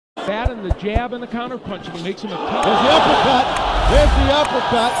That and the jab and the counter punching, it makes him a tough. There's the uppercut. There's the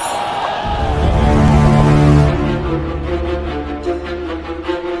uppercut.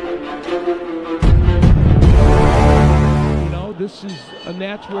 You know, this is a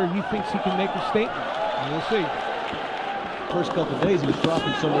match where he thinks he can make a statement. And we'll see. First couple of days he was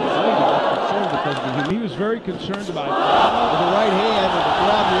dropping so much weight, he was concerned because of the He was very concerned about it. With the right hand, and the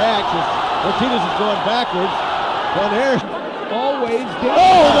crowd reacts as Martinez is going backwards. Donaire always down.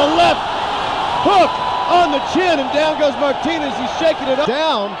 Oh, the left hook on the chin, and down goes Martinez. He's shaking it up.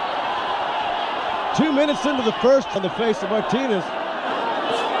 Down. 2 minutes into the first on the face of Martinez.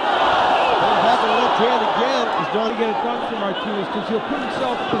 Going back to the left hand again. He's going to get it done for Martinez because he'll put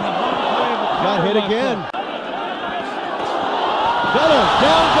himself in the harm's way of a got hit again. Hook.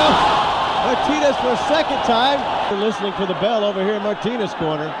 Down goes Martinez for a second time. We're listening for the bell over here in Martinez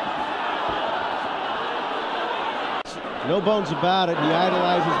corner. No bones about it. He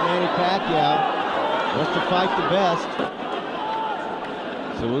idolizes Manny Pacquiao. Wants to fight the best.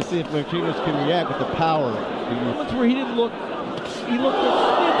 So we'll see if Martinez can react with the power. Moments where he looked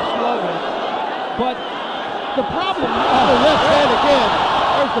slower. But the problem is the left hand again.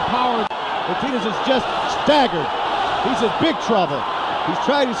 There's the power. Martinez is just staggered. He's in big trouble. He's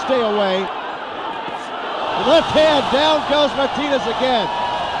trying to stay away. The left hand, down goes Martinez again.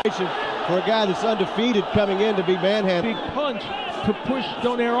 For a guy that's undefeated coming in to be manhandled. Big punch to push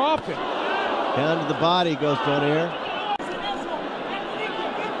Donaire off it. Down to the body goes Donaire.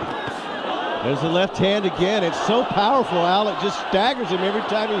 There's the left hand again. It's so powerful, Al. It just staggers him every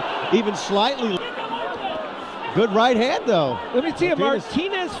time he even slightly. Good right hand, though. Let me see a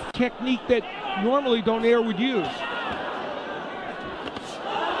Martinez technique that normally Donaire would use.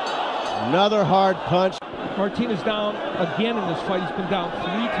 Another hard punch. Martinez down again in this fight. He's been down 3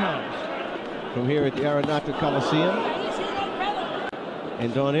 times. From here at the Arenado Coliseum.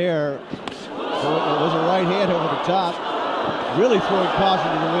 And Donaire was a right hand over the top. Really throwing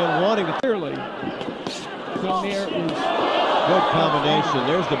caution to the wind, wanting to. Clearly, Donaire is. Good combination.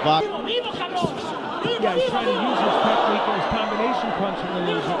 There's the box. Yeah, he's trying to use his technique and his combination punching a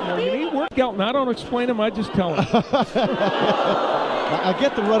little bit more. You need work out, and I don't explain him, I just tell him. I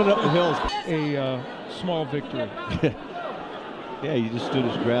get the running up the hills. A small victory. Yeah, he just stood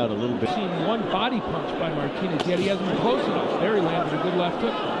his ground a little bit. I've seen one body punch by Martinez, yet he hasn't been close enough. There he landed a good left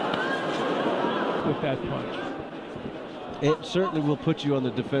hook with that punch. It certainly will put you on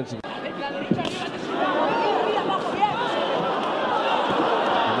the defensive. And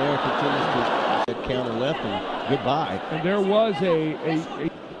there continues to get counter left and goodbye. And there was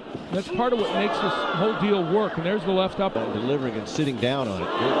that's part of what makes this whole deal work. And there's the left up. Delivering and sitting down on it.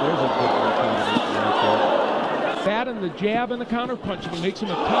 There's a good combination right there. That and the jab and the counter punching, it makes him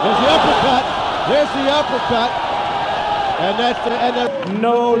a tough. There's the uppercut. There's the uppercut. And that's the.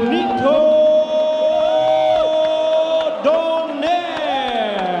 NONITO